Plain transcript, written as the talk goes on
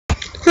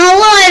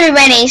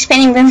everybody,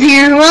 Spinning Boom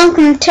here.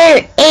 Welcome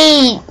to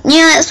a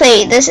new Let's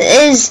Play. This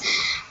is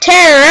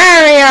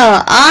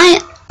Terraria. I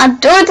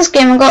adore this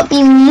game. I got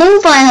the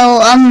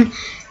mobile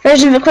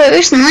version of it quite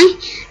recently,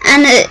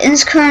 and it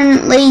is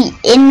currently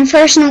in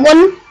version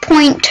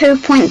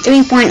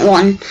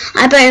 1.2.3.1.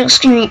 I bet it's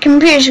screen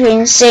computer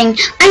screen saying,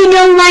 I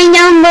know my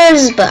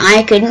numbers, but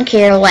I couldn't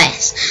care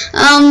less.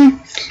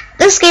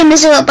 This game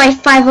is developed by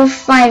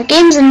 505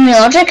 Games and Real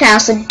Logic. I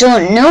also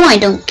don't know. I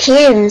don't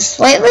care even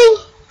slightly.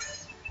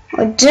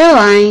 Or do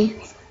I?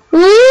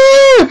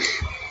 Woo!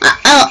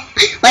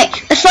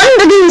 Like, the fun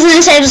begins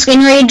inside the screen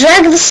where you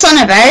drag the sun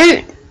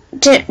about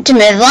to move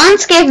the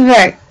landscape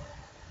about.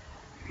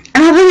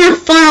 I'm having enough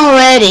fun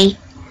already.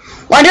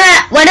 I'm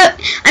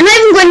not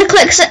even going to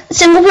click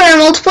single player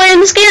and multiplayer in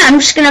this game. I'm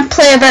just going to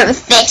play about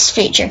with this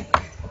feature.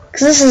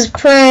 Because this is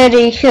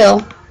pretty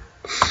cool.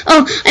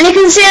 Oh, and you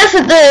can see up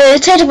at the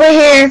title bar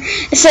here,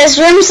 it says,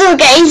 Rimsel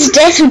gets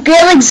death with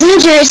great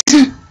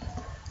exaggeration.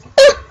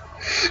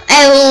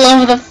 I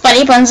love the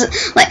funny puns.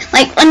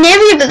 Like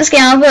whenever you put this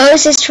game up, it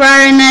always says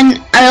Terraria and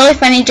then a really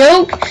funny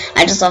joke.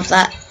 I just love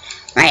that.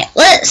 Right,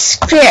 let's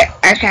create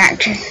our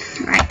character.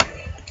 Right.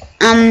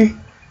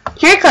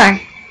 Hair color.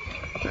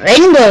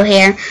 Rainbow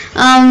hair.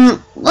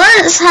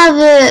 Let's have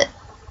it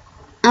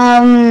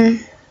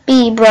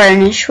be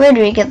brownish. Where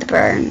do we get the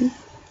brown?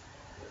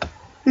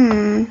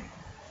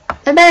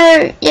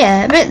 About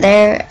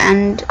there,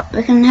 and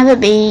we can have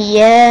it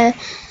be and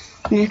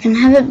we can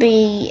have it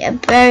be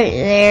about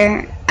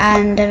there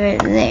and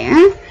about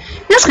there.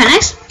 That's kind of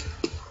nice.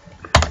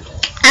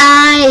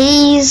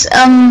 Eyes,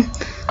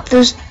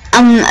 there's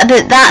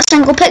about that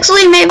single pixel,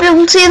 you might be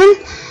able to see them.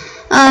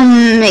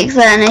 Make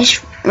that a nice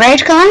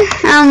red color.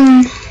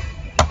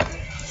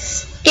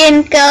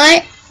 Skin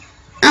color.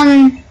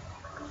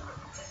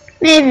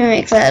 Maybe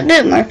make that a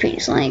bit more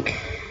peach-like.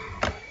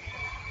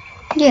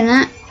 Doing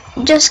that.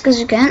 Just because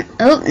you can.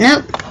 Oh,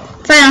 nope.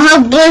 Fine, I'll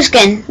have blue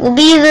skin. Will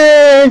be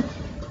the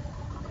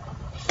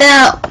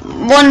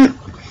one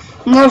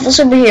Marvel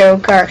superhero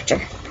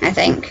character, I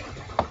think.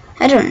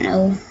 I don't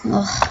know.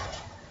 Ugh.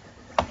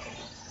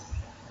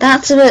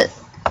 That's a bit...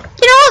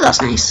 You know what?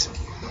 That's nice.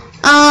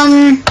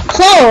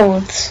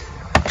 Clothes.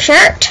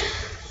 Shirt.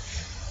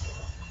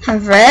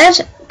 Have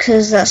red,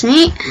 because that's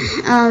me.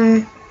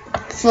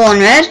 Full on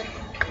red.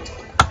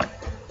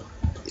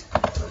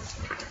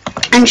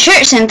 And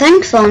shirt, same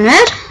thing. Full on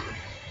red.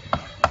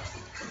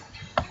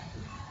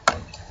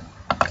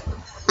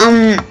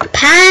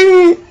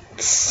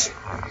 Pants,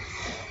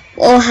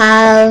 we'll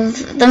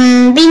have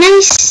them be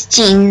nice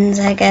jeans,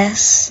 I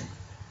guess.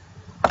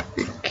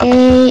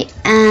 Okay,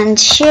 and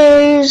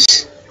shoes,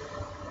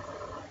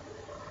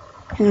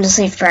 I'm just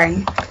leave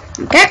brown.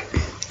 Okay.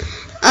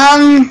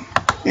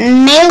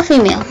 Male,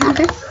 female.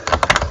 Okay.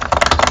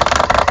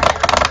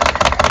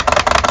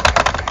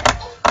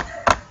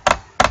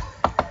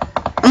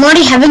 I'm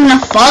already having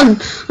enough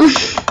fun.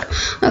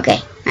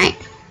 Okay, right.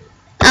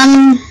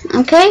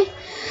 Okay.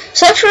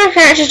 Select core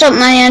characters drop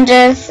money on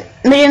death,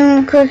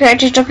 medium core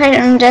characters drop height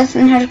on death,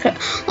 and hard.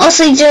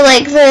 Also, you do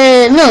like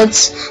the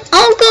modes.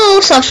 I'll go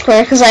soft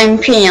core because I'm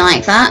pretty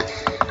like that.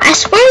 I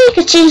swear you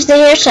could change the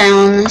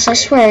hairstyle on this. I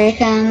swear you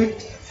can.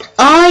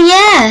 Oh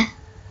yeah.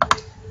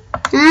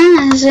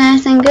 Is there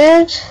anything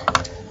good?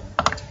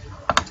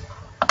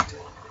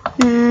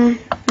 No.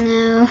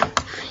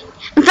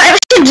 In fact, I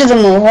should do the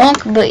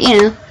mohawk, but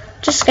you know,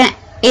 just get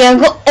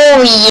go.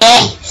 Oh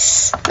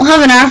yes. We'll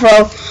have an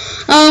afro.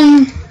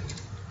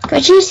 Do I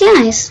change the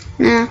eyes?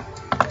 No.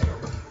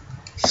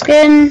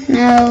 Skin?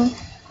 No.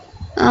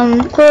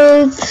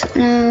 Clothes?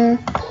 No.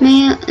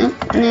 Mail?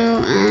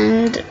 No.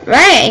 And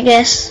right, I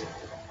guess.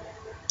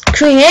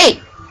 Create.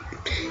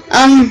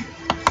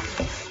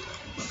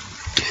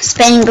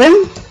 Spinning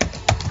Boom.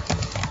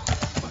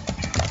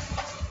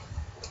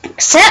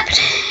 Accept.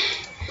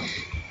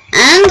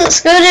 And let's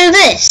go do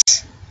this.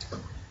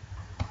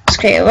 Let's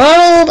create a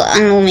world,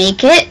 and we'll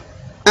make it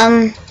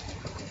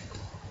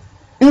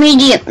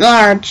medium,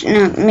 large,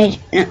 no, medium,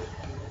 no, a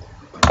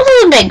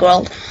little big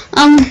world.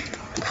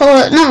 Call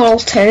it not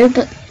world 2,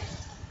 but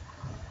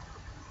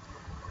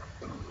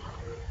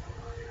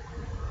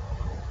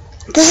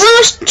this is the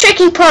most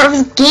tricky part of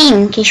the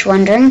game, in case you're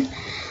wondering.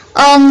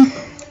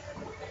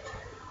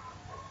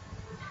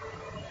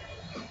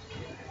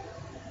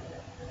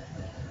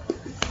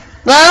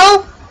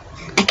 Well,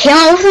 I came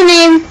up with a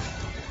name.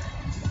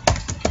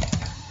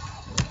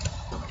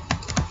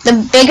 The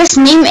biggest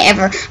name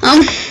ever.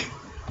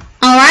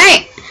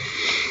 Alright.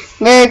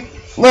 We're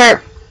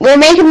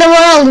making the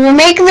world. We're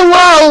making the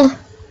world.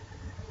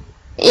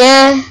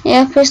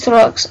 Yeah, place the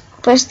rocks.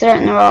 Place the dirt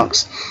in the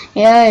rocks.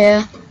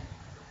 Yeah.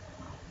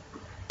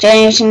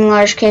 Generating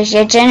large caves.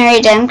 Yeah,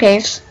 generate damn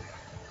caves.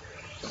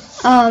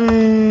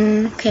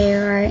 Okay,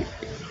 alright.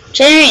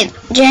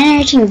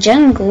 Generating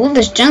jungle.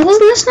 There's jungles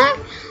in this now?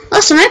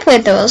 Last time I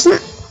played there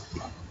wasn't.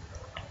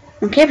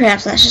 Okay,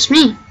 perhaps that's just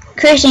me.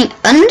 Creating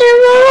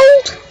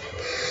underworld?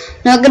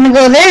 Not gonna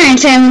go there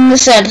anytime in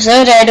this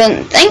episode, I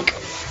don't think.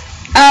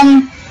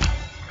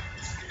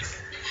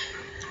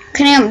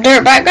 Cleaning up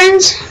dirt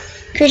backgrounds,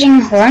 creating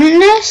hornet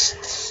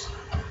nests.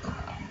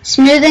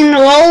 Smoothing the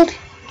world.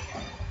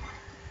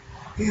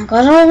 Oh my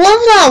god, I love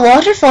that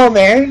waterfall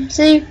there.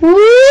 See,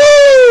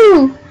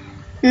 woo!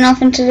 And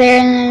off into there,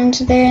 and then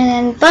into there, and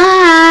then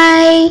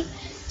bye!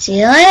 See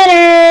you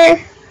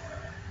later!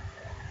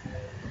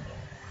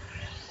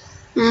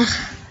 Ugh.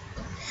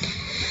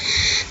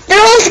 The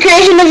rules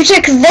creation never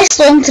took this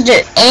long to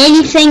do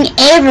anything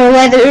ever,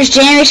 whether it was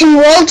generating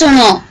worlds or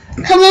not.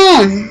 Come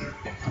on!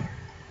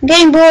 I'm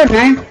getting bored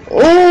now.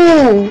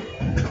 Oh!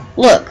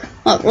 Look.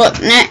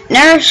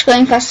 Now it's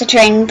going past the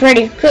train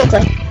pretty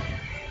quickly.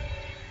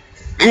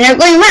 And they're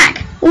going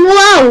back.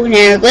 Whoa! Now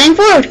they're going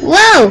forward.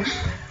 Whoa!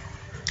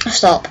 Oh,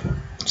 stop.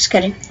 Just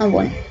kidding. I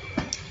won.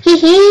 Hee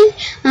hee.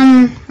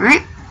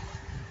 Right.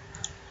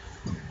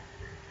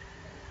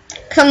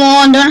 Come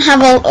on, don't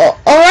have all. Oh,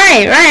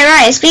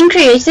 right. It's been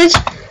created.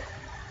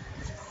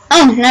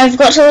 Oh, now I've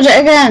got to load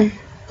it again.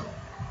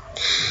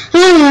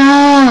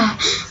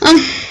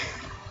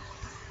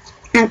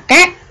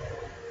 Okay.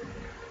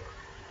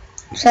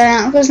 So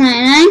that was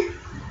 99.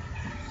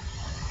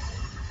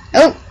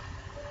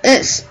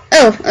 It's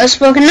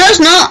broken. No, it's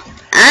not.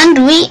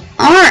 And we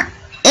are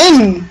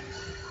in.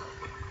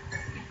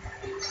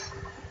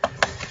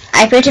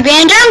 I appear to be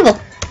in a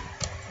jungle.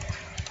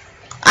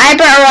 I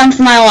better run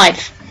for my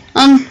life.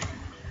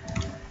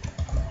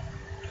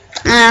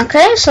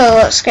 Okay, so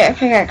let's get a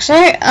pickaxe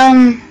out.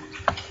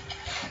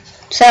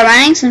 Start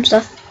mining some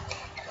stuff.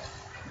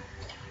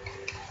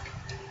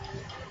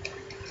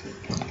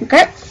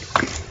 Okay.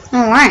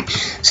 Alright.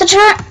 So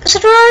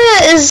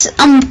Terraria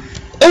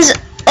is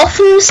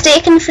often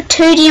mistaken for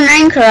 2D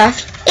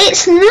Minecraft.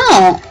 It's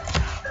not.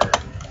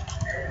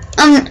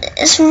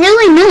 It's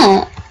really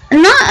not.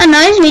 And that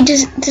annoys me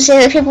to say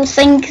that people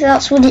think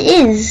that's what it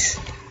is.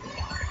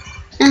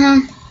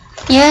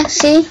 Yeah,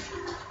 see?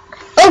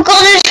 Oh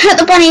god, I just hurt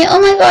the bunny. Oh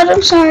my god,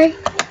 I'm sorry.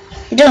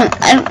 I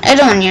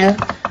don't want you.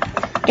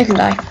 You can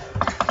die.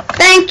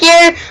 Thank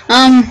you.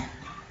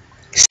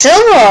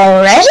 Silver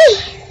already?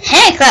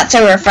 Heck, that's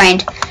so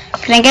refined.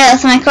 Can I get it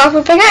with my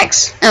copper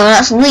pickaxe? Oh,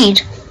 that's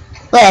lead.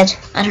 Lead.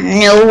 I don't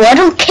know. I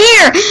don't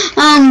care.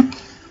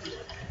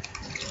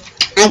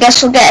 I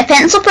guess we'll get a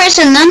pencil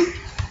person then.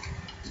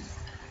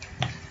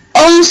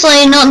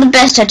 Honestly, not the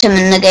best item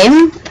in the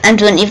game. I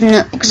don't even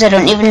know, because I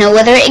don't even know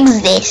whether it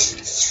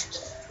exists.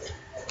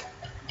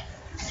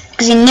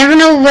 Because you never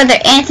know whether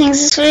anything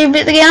exists when you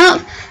boot the game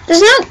up. There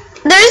is a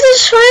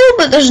tutorial,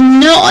 but there's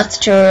not a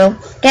tutorial.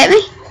 Get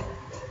me?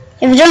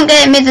 If you don't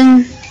get me,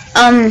 then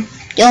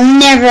you'll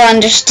never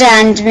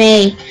understand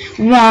me.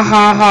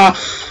 Wahaha.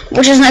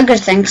 Which isn't a good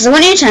thing, because I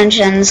want you to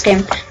understand this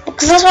game.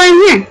 Because that's why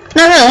I'm here.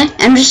 Not really.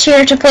 I'm just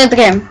here to play the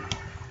game.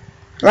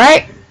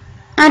 Right?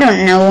 I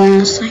don't know,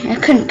 honestly. I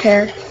couldn't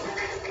care.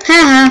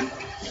 Haha.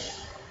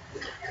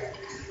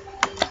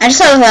 I just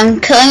thought I'm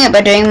killing it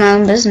by doing my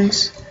own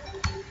business.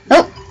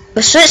 Oh,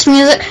 we switched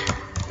music.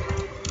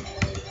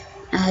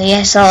 Oh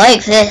yes, I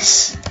like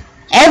this.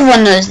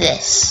 Everyone knows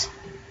this.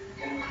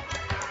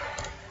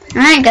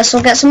 Alright, guess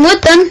we'll get some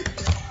wood then.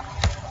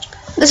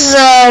 This is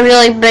a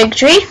really big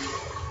tree.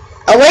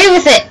 Away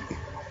with it!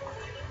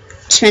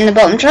 Spin the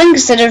bottom trunk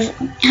instead of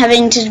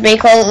having to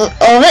break all of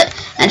it,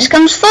 and it just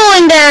comes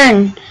falling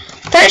down.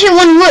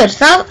 31 wood.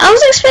 I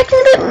was expecting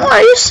a bit more.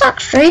 You suck,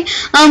 tree.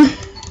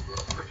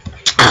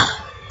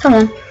 Come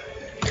on.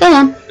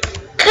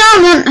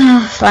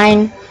 Oh,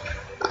 fine.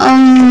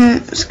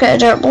 Let's get a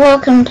dirt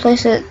block and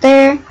place it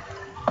there.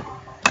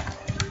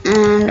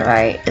 And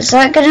right, is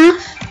that good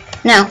enough?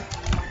 No.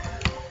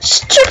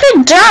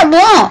 Stupid dirt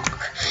block.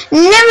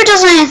 Never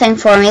does anything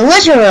for me,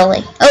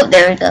 literally. Oh,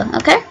 there we go.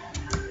 Okay.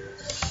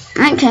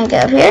 Right, can I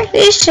get up here?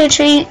 These two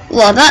trees.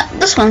 Well,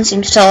 this one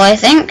seems tall, I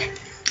think.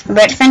 We're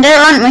about to find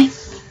out, aren't we?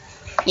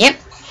 Yep.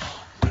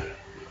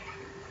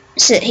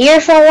 Sit here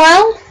for a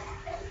while.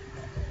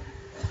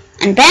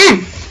 And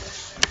bam!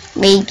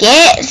 We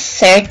get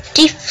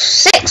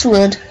 36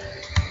 wood.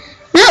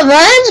 Not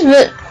bad,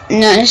 but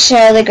not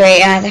necessarily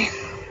great either.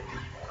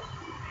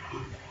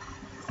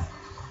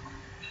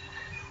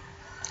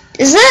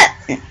 Is that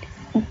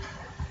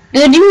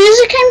good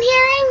music I'm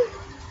hearing?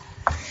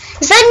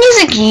 Is that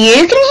music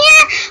you can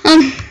hear?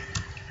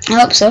 I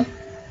hope so.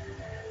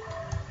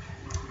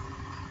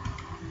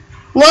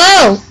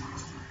 Whoa!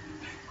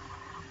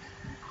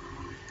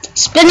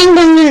 Spinning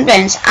permanent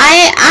bounce.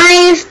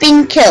 I've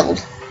been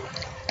killed.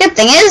 Good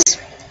thing is,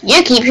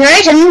 you keep your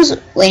items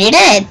when you're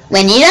dead,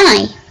 when you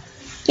die.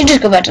 You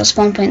just go back to the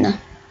spawn point though.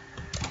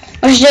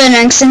 What you doing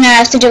next? And now I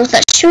have to deal with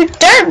that stupid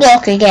dirt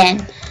block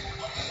again.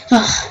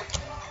 Ugh.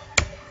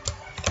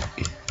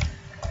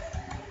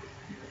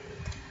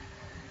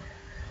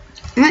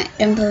 Alright,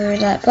 jump over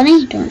that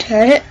bunny, don't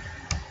hurt it.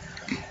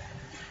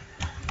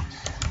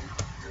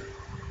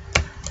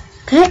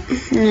 Okay,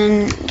 and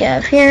then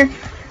get up here,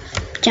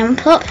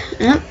 jump up,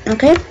 nope,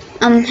 okay.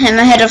 Hit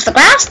my head off the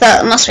grass,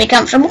 that must be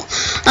comfortable.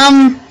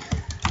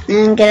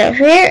 And get up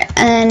here,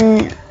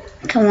 and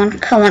come on.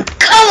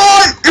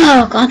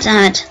 Oh, god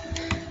damn it.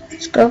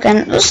 Let's go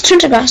again. Let's turn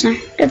to grass now,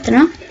 good to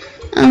know.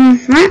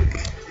 Right.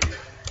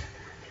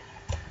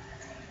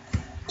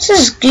 This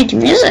is good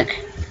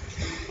music.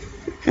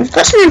 I've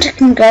got someone to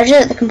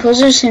congratulate the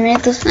composers who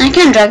made this. I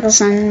can't drag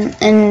this on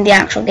in the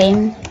actual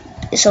game.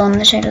 It's on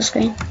the title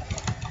screen.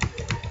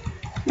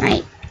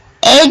 Right.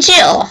 Edge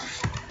it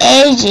off.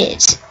 Edge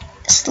it.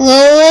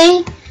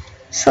 Slowly.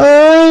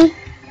 Slowly.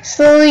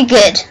 Slowly.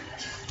 Good.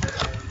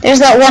 There's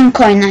that one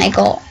coin that I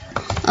got.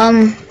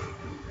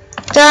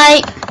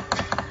 Die.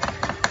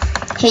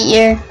 Hit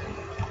you.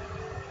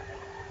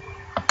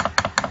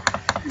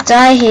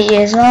 Die, hit you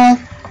as well.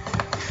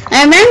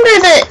 I remember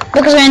that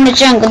because we're in the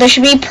jungle, there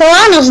should be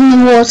piranhas in the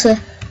water.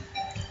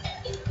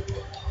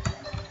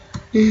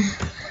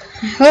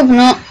 I hope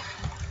not.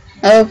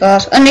 Oh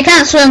god. And they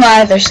can't swim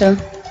either, so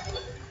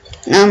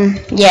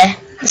yeah.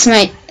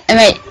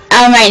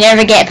 I might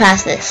never get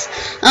past this.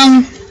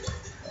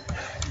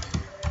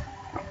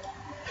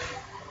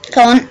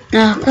 Come on.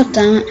 Oh, god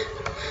damn it.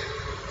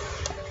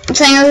 I'm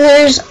saying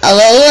there's a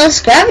little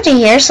less gravity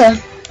here, so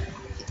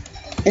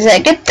is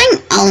that a good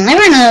thing? I'll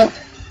never know.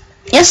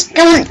 Yes,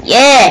 come on.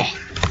 Yeah.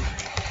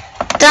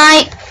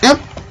 Die. Nope.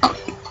 Oh.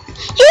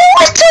 You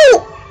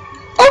little.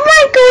 Oh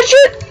my god,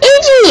 you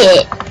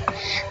idiot.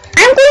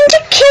 I'm going to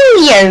kill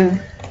you.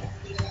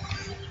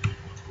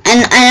 And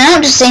I'm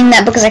not just saying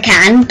that because I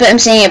can, but I'm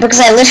saying it because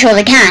I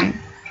literally can.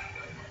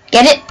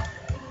 Get it?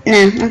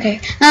 No. Okay.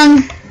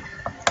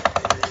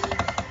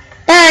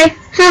 Die.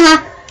 Haha.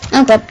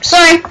 Oh god.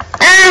 Sorry.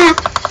 Ah.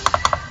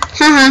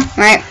 Haha.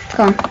 Right.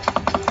 Come on.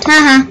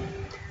 Haha.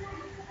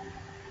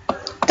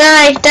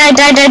 Die, die,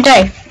 die, die,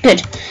 die.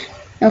 Good.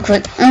 Real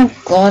quick. Oh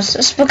god,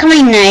 it's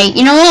becoming night.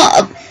 You know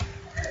what?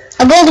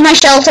 I'll build my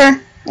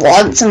shelter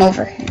once I'm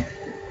over here.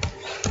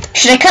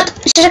 Should I cut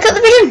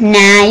the video?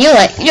 Nah, you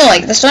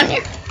like this, don't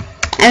you?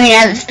 I mean,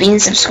 I've been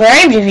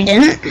subscribed if you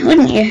didn't,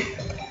 wouldn't you?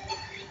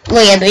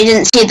 Well, yeah, but you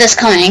didn't see this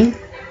coming.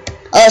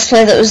 Oh, let's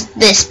play that was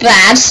this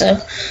bad, so.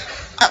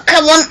 Oh,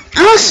 come on.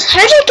 Oh, how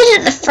did I get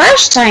it the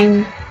first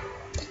time?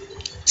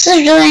 This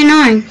is really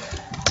annoying.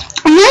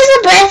 And here's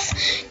the breath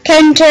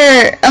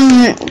counter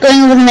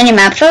going over the mini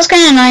map. That's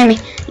kind of annoying me.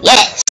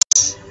 Yes.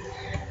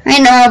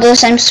 Right now, all those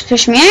times to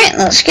push me out.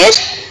 That's good.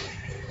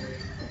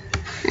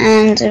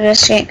 And I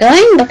best get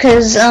going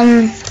because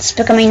it's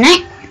becoming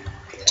night.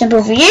 Jump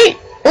over you.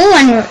 Oh,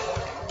 and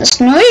the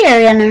snowy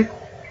area now.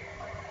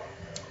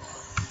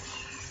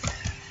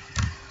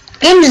 The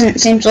game doesn't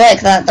seem to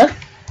like that though.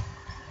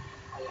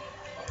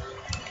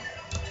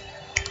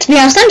 To be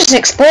honest, I'm just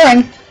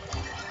exploring.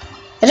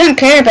 I don't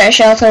care about a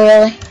shelter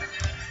really.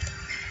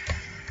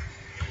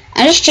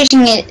 I'm just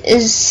chasing it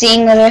as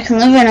seeing whether I can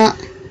live or not.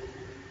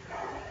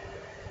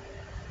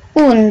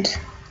 Ooh, and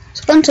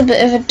it's gone to a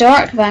bit of a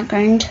dark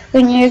background,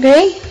 wouldn't you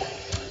agree?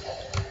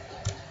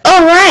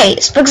 Oh right,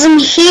 it's because I'm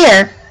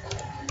here.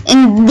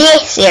 In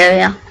this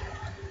area.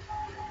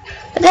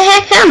 What the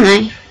heck am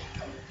I?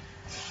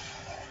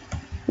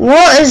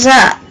 What is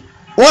that?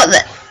 What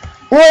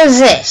is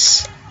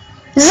this?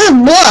 Is this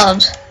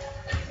blood?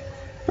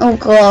 Oh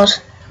god.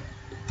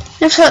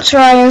 If that's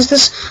Terraria, is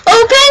this?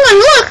 Oh, penguin!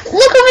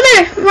 Look over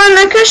there! Around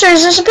my cursor,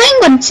 is this a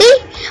penguin? See?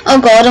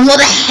 Oh god, and what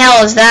the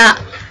hell is that?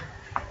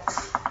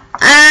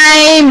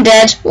 I'm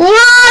dead.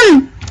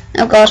 Run!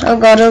 Oh god, oh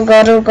god, oh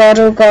god, oh god,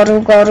 oh god,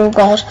 oh god, oh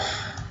god.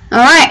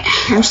 Alright,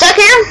 I'm stuck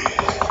here.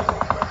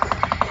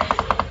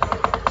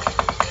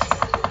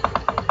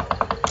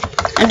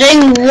 I'm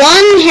doing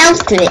 1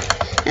 health to it.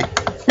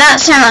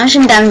 That's how much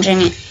I'm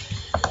damaging it.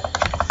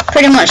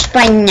 Pretty much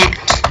by net.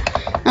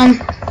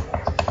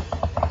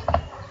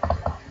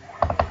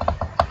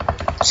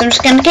 So I'm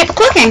just gonna keep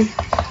clicking.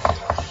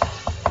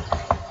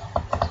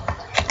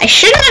 I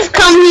shouldn't have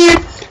come here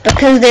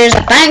because there's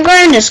a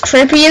background as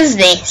creepy as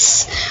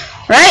this.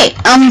 Right,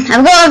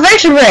 I've got a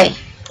vertebrae.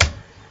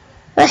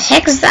 What the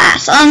heck is that?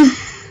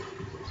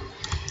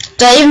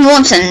 Do I even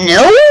want to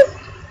know?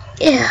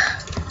 Yeah.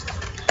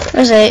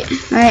 Where's it?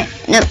 Right,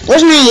 no,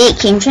 where's my 8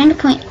 key? I'm trying to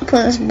put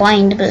this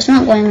blind, but it's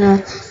not going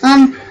well.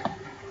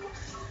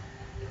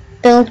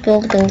 Build.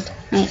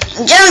 Right,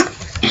 jump!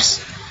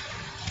 Yes.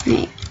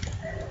 Right.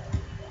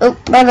 Oh,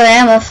 by the way,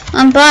 I'm off.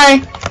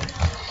 Bye.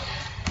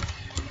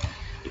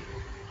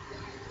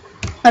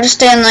 I'll just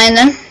stay in line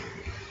then.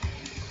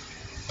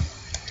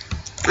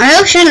 I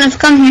really shouldn't have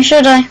come here,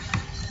 should I?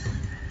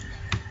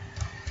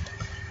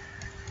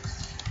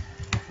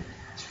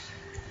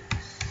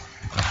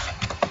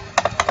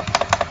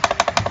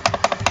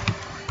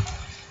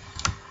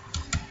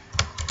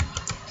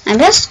 I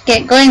best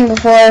get going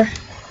before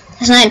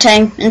it's night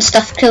time and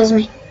stuff kills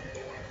me.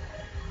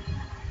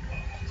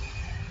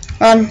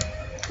 Run.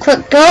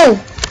 Quick, go!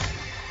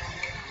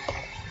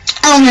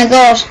 Oh my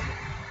god.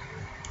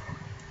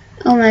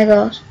 Oh my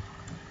god.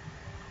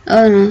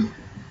 Oh no.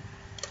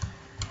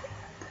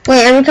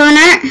 Wait, are we coming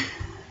out?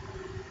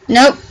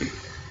 Nope.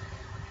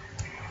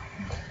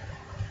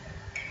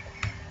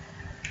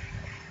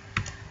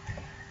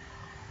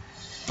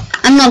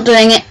 I'm not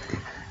doing it.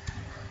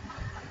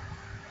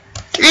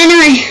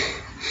 Anyway,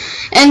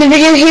 end the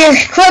video here,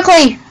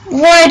 quickly,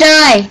 before I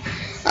die.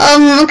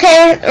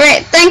 Okay,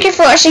 right, thank you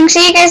for watching,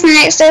 see you guys in the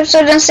next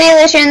episode, and see you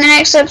later in the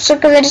next episode,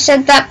 because I just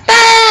said that,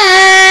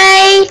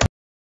 bye!